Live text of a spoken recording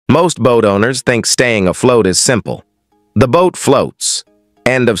Most boat owners think staying afloat is simple. The boat floats.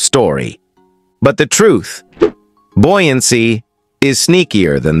 End of story. But the truth, buoyancy is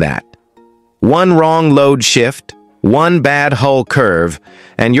sneakier than that. One wrong load shift, one bad hull curve,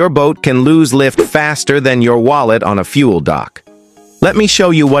 and your boat can lose lift faster than your wallet on a fuel dock. Let me show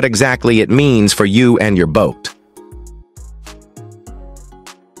you what exactly it means for you and your boat.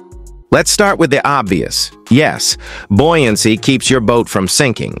 Let's start with the obvious. Yes, buoyancy keeps your boat from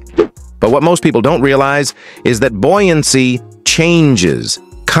sinking. But what most people don't realize is that buoyancy changes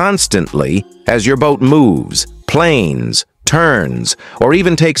constantly as your boat moves, planes, turns, or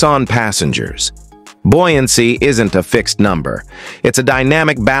even takes on passengers. Buoyancy isn't a fixed number. It's a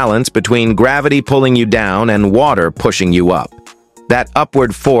dynamic balance between gravity pulling you down and water pushing you up. That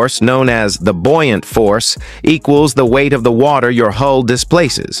upward force, known as the buoyant force, equals the weight of the water your hull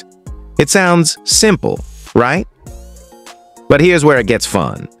displaces. It sounds simple, right? But here's where it gets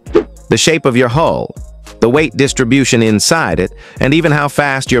fun. The shape of your hull, the weight distribution inside it, and even how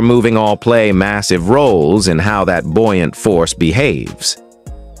fast you're moving all play massive roles in how that buoyant force behaves.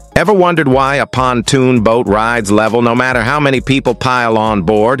 Ever wondered why a pontoon boat rides level no matter how many people pile on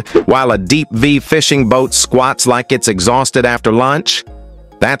board, while a deep V fishing boat squats like it's exhausted after lunch?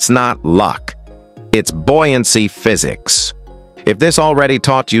 That's not luck. It's buoyancy physics. If this already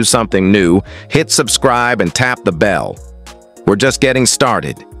taught you something new, hit subscribe and tap the bell. We're just getting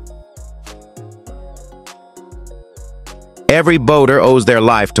started. Every boater owes their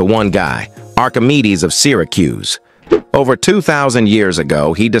life to one guy, Archimedes of Syracuse. Over 2,000 years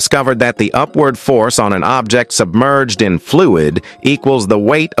ago, he discovered that the upward force on an object submerged in fluid equals the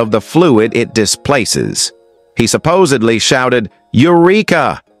weight of the fluid it displaces. He supposedly shouted,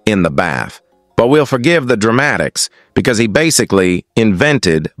 "Eureka!" in the bath. But we'll forgive the dramatics, because he basically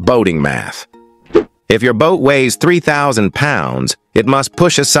invented boating math. If your boat weighs 3,000 pounds, it must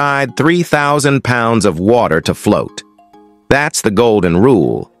push aside 3,000 pounds of water to float. That's the golden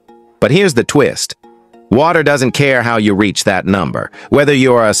rule. But here's the twist. Water doesn't care how you reach that number. Whether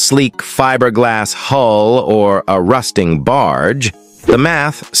you're a sleek fiberglass hull or a rusting barge, the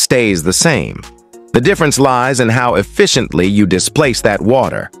math stays the same. The difference lies in how efficiently you displace that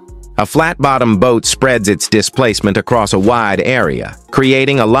water. A flat-bottom boat spreads its displacement across a wide area,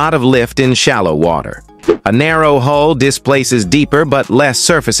 creating a lot of lift in shallow water. A narrow hull displaces deeper but less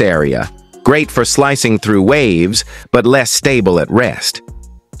surface area, great for slicing through waves, but less stable at rest.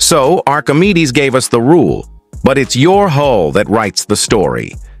 So, Archimedes gave us the rule, but it's your hull that writes the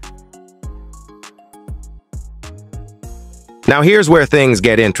story. Now here's where things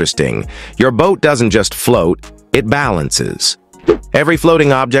get interesting. Your boat doesn't just float, it balances. Every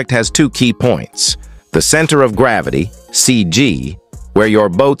floating object has two key points. The center of gravity, CG, where your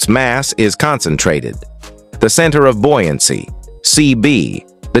boat's mass is concentrated. The center of buoyancy, CB,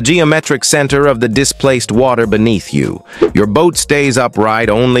 the geometric center of the displaced water beneath you. Your boat stays upright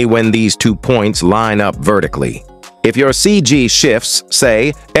only when these 2 points line up vertically. If your CG shifts,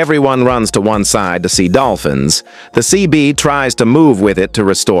 say, everyone runs to one side to see dolphins, the CB tries to move with it to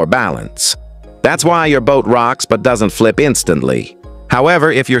restore balance. That's why your boat rocks but doesn't flip instantly.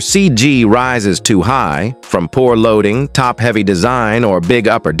 However, if your CG rises too high, from poor loading, top-heavy design, or big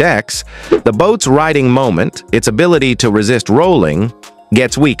upper decks, the boat's riding moment, its ability to resist rolling,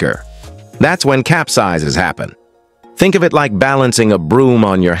 gets weaker. That's when capsizes happen. Think of it like balancing a broom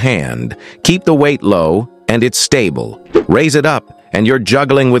on your hand. Keep the weight low, and it's stable. Raise it up, and you're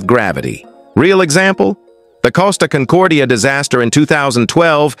juggling with gravity. Real example? The Costa Concordia disaster in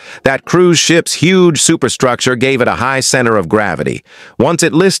 2012, that cruise ship's huge superstructure gave it a high center of gravity. Once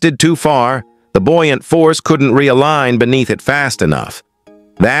it listed too far, the buoyant force couldn't realign beneath it fast enough.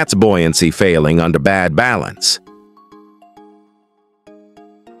 That's buoyancy failing under bad balance.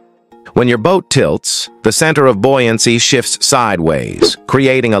 When your boat tilts, the center of buoyancy shifts sideways,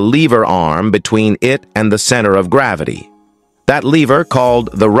 creating a lever arm between it and the center of gravity. That lever, called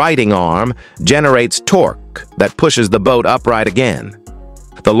the righting arm, generates torque that pushes the boat upright again.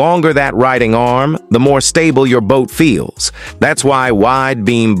 The longer that righting arm, the more stable your boat feels. That's why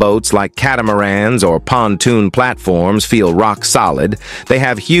wide-beam boats like catamarans or pontoon platforms feel rock solid. They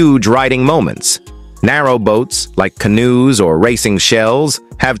have huge righting moments. Narrow boats, like canoes or racing shells,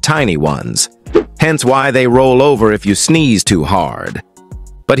 have tiny ones. Hence why they roll over if you sneeze too hard.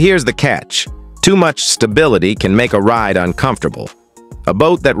 But here's the catch. Too much stability can make a ride uncomfortable. A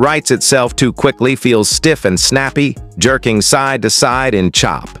boat that rights itself too quickly feels stiff and snappy, jerking side to side in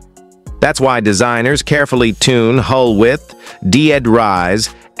chop. That's why designers carefully tune hull width, dead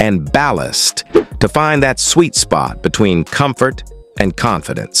rise, and ballast to find that sweet spot between comfort and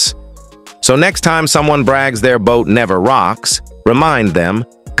confidence. So next time someone brags their boat never rocks, remind them,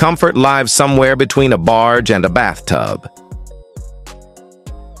 Comfort lies somewhere between a barge and a bathtub.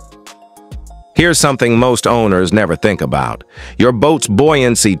 Here's something most owners never think about. Your boat's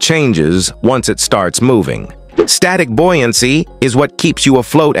buoyancy changes once it starts moving. Static buoyancy is what keeps you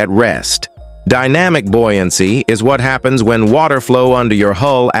afloat at rest. Dynamic buoyancy is what happens when water flow under your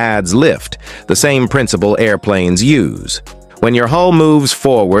hull adds lift, the same principle airplanes use. When your hull moves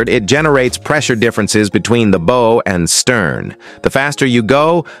forward, it generates pressure differences between the bow and stern. The faster you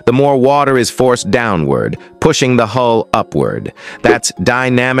go, the more water is forced downward, pushing the hull upward. That's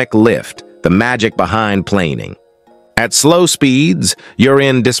dynamic lift, the magic behind planing. At slow speeds, you're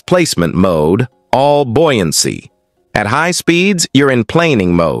in displacement mode, all buoyancy. At high speeds, you're in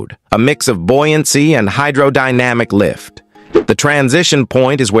planing mode, a mix of buoyancy and hydrodynamic lift. The transition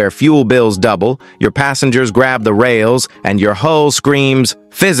point is where fuel bills double, your passengers grab the rails, and your hull screams,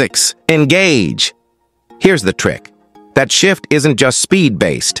 "Physics, engage!" Here's the trick. That shift isn't just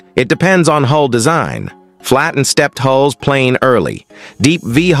speed-based, it depends on hull design. Flat and stepped hulls plane early. Deep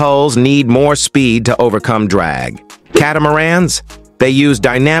V-hulls need more speed to overcome drag. Catamarans? They use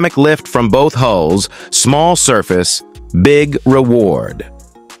dynamic lift from both hulls, small surface, big reward.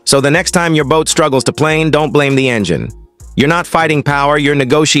 So the next time your boat struggles to plane, don't blame the engine. You're not fighting power, you're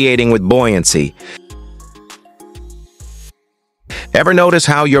negotiating with buoyancy. Ever notice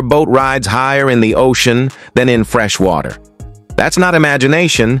how your boat rides higher in the ocean than in fresh water? That's not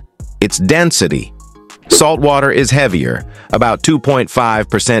imagination, it's density. Salt water is heavier, about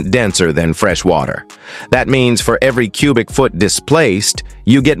 2.5% denser than fresh water. That means for every cubic foot displaced,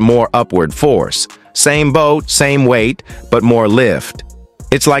 you get more upward force. Same boat, same weight, but more lift.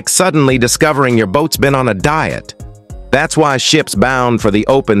 It's like suddenly discovering your boat's been on a diet. That's why ships bound for the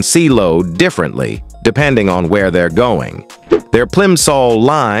open sea load differently, depending on where they're going. Their Plimsoll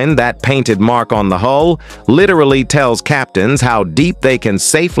line, that painted mark on the hull, literally tells captains how deep they can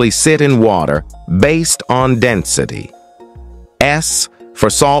safely sit in water based on density. S for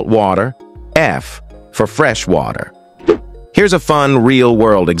salt water, F for fresh water. Here's a fun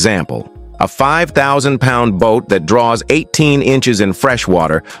real-world example. A 5,000-pound boat that draws 18 inches in fresh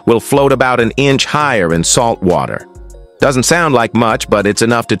water will float about an inch higher in salt water. Doesn't sound like much, but it's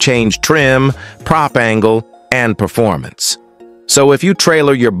enough to change trim, prop angle, and performance. So if you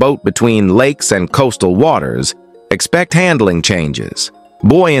trailer your boat between lakes and coastal waters, expect handling changes.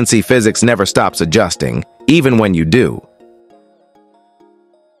 Buoyancy physics never stops adjusting, even when you do.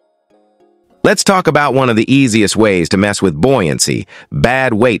 Let's talk about one of the easiest ways to mess with buoyancy: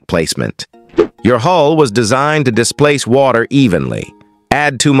 bad weight placement. Your hull was designed to displace water evenly.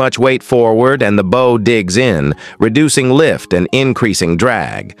 Add too much weight forward and the bow digs in, reducing lift and increasing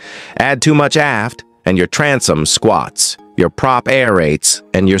drag. Add too much aft and your transom squats. Your prop aerates,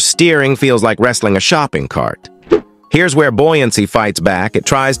 and your steering feels like wrestling a shopping cart. Here's where buoyancy fights back. It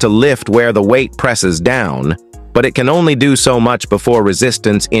tries to lift where the weight presses down, but it can only do so much before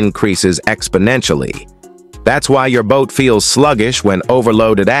resistance increases exponentially. That's why your boat feels sluggish when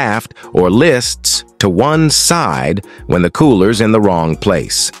overloaded aft or lists to one side when the cooler's in the wrong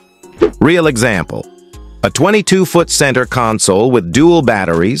place. Real example. A 22-foot center console with dual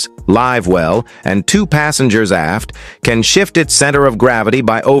batteries, live well, and 2 passengers aft can shift its center of gravity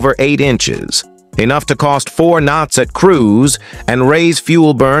by over 8 inches, enough to cost 4 knots at cruise and raise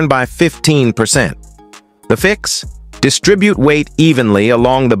fuel burn by 15%. The fix? Distribute weight evenly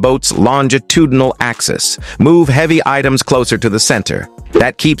along the boat's longitudinal axis. Move heavy items closer to the center.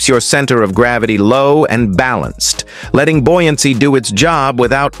 That keeps your center of gravity low and balanced, letting buoyancy do its job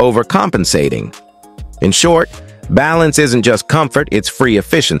without overcompensating. In short, balance isn't just comfort, it's free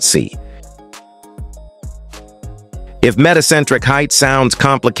efficiency. If metacentric height sounds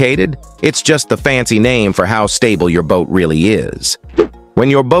complicated, it's just the fancy name for how stable your boat really is. When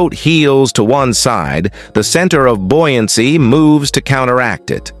your boat heels to one side, the center of buoyancy moves to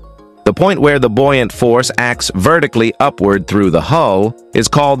counteract it. The point where the buoyant force acts vertically upward through the hull is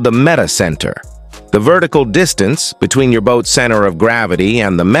called the metacenter. The vertical distance between your boat's center of gravity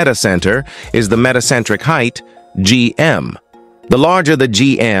and the metacenter is the metacentric height, GM. The larger the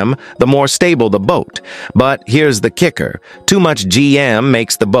GM, the more stable the boat. But here's the kicker. Too much GM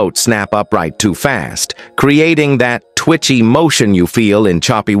makes the boat snap upright too fast, creating that twitchy motion you feel in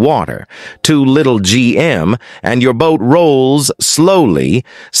choppy water. Too little GM, and your boat rolls slowly,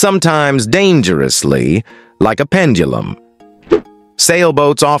 sometimes dangerously, like a pendulum.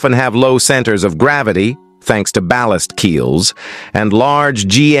 Sailboats often have low centers of gravity, thanks to ballast keels, and large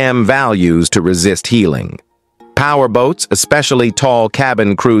GM values to resist heeling. Powerboats, especially tall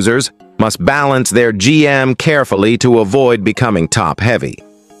cabin cruisers, must balance their GM carefully to avoid becoming top-heavy.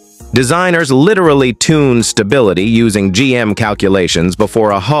 Designers literally tune stability using GM calculations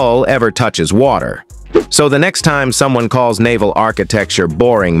before a hull ever touches water. So the next time someone calls naval architecture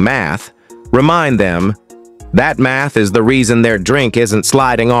boring math, remind them that math is the reason their drink isn't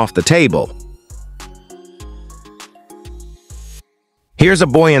sliding off the table. Here's a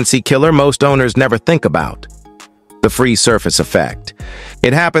buoyancy killer most owners never think about: the free surface effect.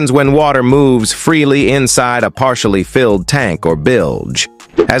 It happens when water moves freely inside a partially filled tank or bilge.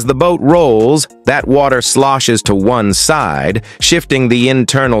 As the boat rolls, that water sloshes to one side, shifting the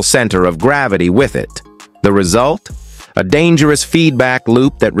internal center of gravity with it. The result? A dangerous feedback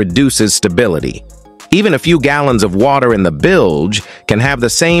loop that reduces stability. Even a few gallons of water in the bilge can have the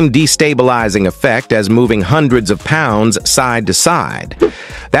same destabilizing effect as moving hundreds of pounds side to side.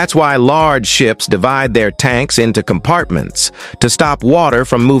 That's why large ships divide their tanks into compartments to stop water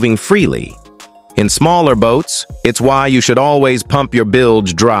from moving freely. In smaller boats, it's why you should always pump your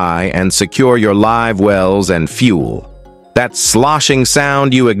bilge dry and secure your live wells and fuel. That sloshing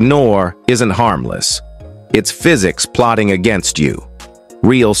sound you ignore isn't harmless. It's physics plotting against you.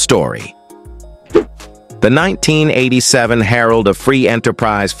 Real story. The 1987 Herald of Free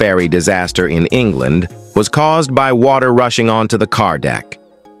Enterprise ferry disaster in England was caused by water rushing onto the car deck.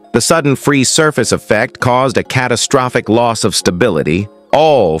 The sudden free surface effect caused a catastrophic loss of stability,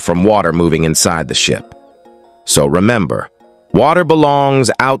 all from water moving inside the ship. So remember, water belongs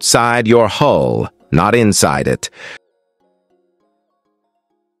outside your hull, not inside it.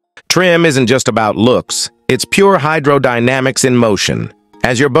 Trim isn't just about looks, it's pure hydrodynamics in motion.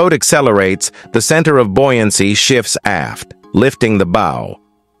 As your boat accelerates, the center of buoyancy shifts aft, lifting the bow.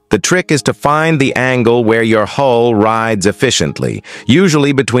 The trick is to find the angle where your hull rides efficiently,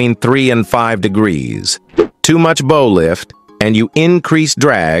 usually between 3 and 5 degrees. Too much bow lift, and you increase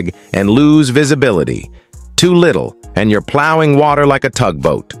drag and lose visibility. Too little, and you're plowing water like a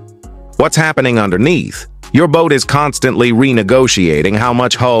tugboat. What's happening underneath? Your boat is constantly renegotiating how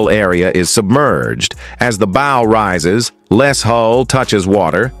much hull area is submerged. As the bow rises, less hull touches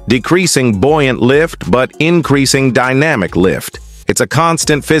water, decreasing buoyant lift but increasing dynamic lift. It's a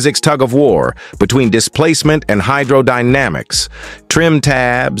constant physics tug-of-war between displacement and hydrodynamics. Trim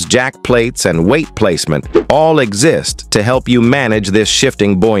tabs, jack plates, and weight placement all exist to help you manage this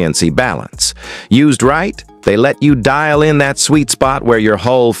shifting buoyancy balance. Used right, they let you dial in that sweet spot where your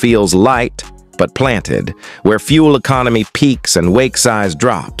hull feels light but planted, where fuel economy peaks and wake size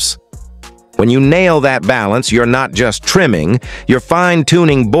drops. When you nail that balance, you're not just trimming, you're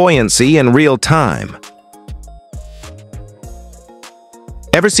fine-tuning buoyancy in real time.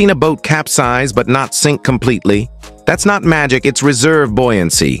 Ever seen a boat capsize but not sink completely? That's not magic, it's reserve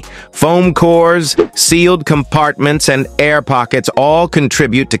buoyancy. Foam cores, sealed compartments, and air pockets all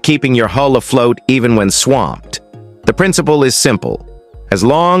contribute to keeping your hull afloat even when swamped. The principle is simple. As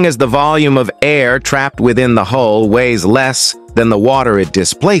long as the volume of air trapped within the hull weighs less than the water it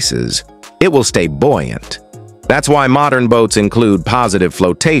displaces, it will stay buoyant. That's why modern boats include positive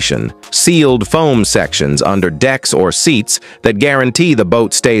flotation, sealed foam sections under decks or seats that guarantee the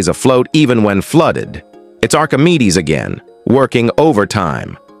boat stays afloat even when flooded. It's Archimedes again, working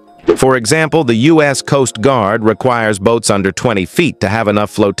overtime. For example, the U.S. Coast Guard requires boats under 20 feet to have enough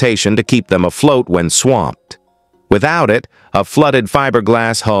flotation to keep them afloat when swamped. Without it, a flooded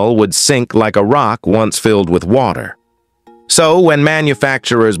fiberglass hull would sink like a rock once filled with water. So, when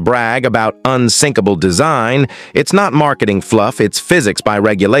manufacturers brag about unsinkable design, it's not marketing fluff, it's physics by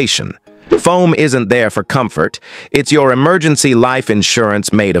regulation. Foam isn't there for comfort, it's your emergency life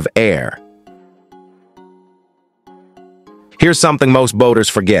insurance made of air. Here's something most boaters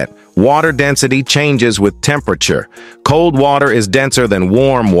forget. Water density changes with temperature. Cold water is denser than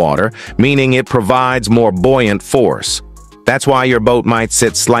warm water, meaning it provides more buoyant force. That's why your boat might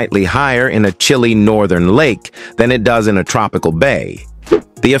sit slightly higher in a chilly northern lake than it does in a tropical bay.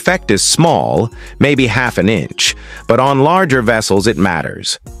 The effect is small, maybe half an inch, but on larger vessels it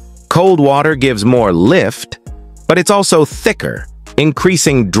matters. Cold water gives more lift, but it's also thicker,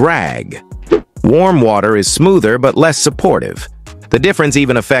 increasing drag. Warm water is smoother but less supportive. The difference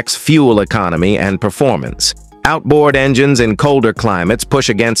even affects fuel economy and performance. Outboard engines in colder climates push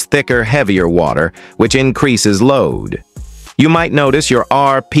against thicker, heavier water, which increases load. You might notice your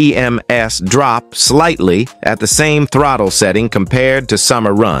RPMs drop slightly at the same throttle setting compared to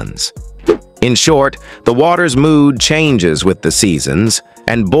summer runs. In short, the water's mood changes with the seasons,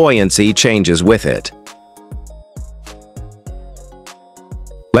 and buoyancy changes with it.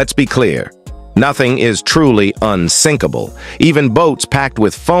 Let's be clear. Nothing is truly unsinkable. Even boats packed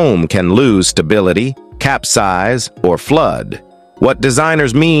with foam can lose stability, capsize, or flood. What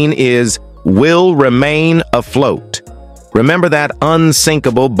designers mean is, will remain afloat. Remember that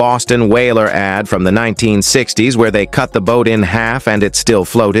unsinkable Boston whaler ad from the 1960s where they cut the boat in half and it still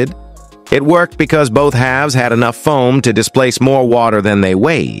floated? It worked because both halves had enough foam to displace more water than they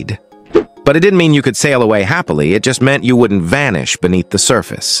weighed. But it didn't mean you could sail away happily, it just meant you wouldn't vanish beneath the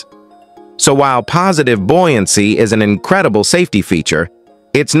surface. So while positive buoyancy is an incredible safety feature,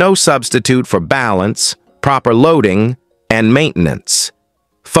 it's no substitute for balance, proper loading, and maintenance.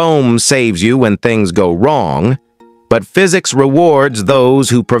 Foam saves you when things go wrong, but physics rewards those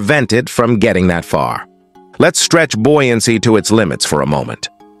who prevent it from getting that far. Let's stretch buoyancy to its limits for a moment.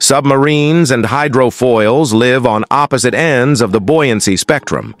 Submarines and hydrofoils live on opposite ends of the buoyancy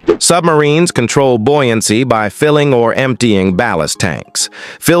spectrum. Submarines control buoyancy by filling or emptying ballast tanks.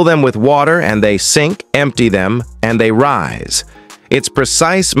 Fill them with water and they sink, empty them, and they rise. It's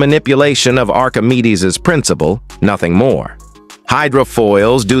precise manipulation of Archimedes' principle, nothing more.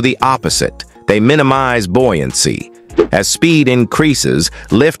 Hydrofoils do the opposite. They minimize buoyancy. As speed increases,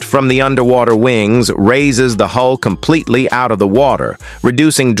 lift from the underwater wings raises the hull completely out of the water,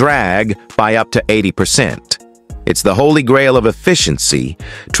 reducing drag by up to 80%. It's the holy grail of efficiency,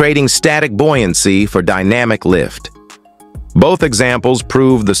 trading static buoyancy for dynamic lift. Both examples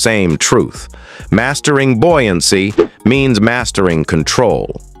prove the same truth. Mastering buoyancy means mastering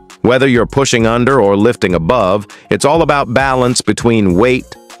control. Whether you're pushing under or lifting above, it's all about balance between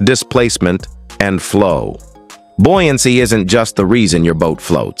weight, displacement, and flow. Buoyancy isn't just the reason your boat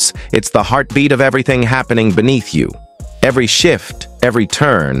floats. It's the heartbeat of everything happening beneath you. Every shift, every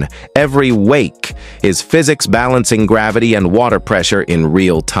turn, every wake is physics balancing gravity and water pressure in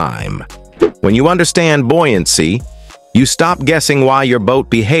real time. When you understand buoyancy, you stop guessing why your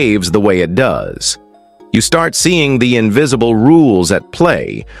boat behaves the way it does. You start seeing the invisible rules at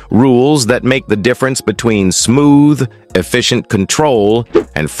play, rules that make the difference between smooth, efficient control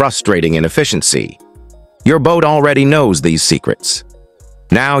and frustrating inefficiency. Your boat already knows these secrets.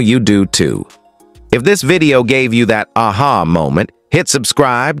 Now you do too. If this video gave you that aha moment, hit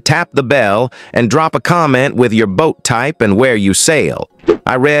subscribe, tap the bell, and drop a comment with your boat type and where you sail.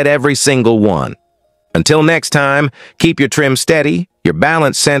 I read every single one. Until next time, keep your trim steady, your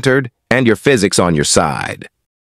balance centered, and your physics on your side.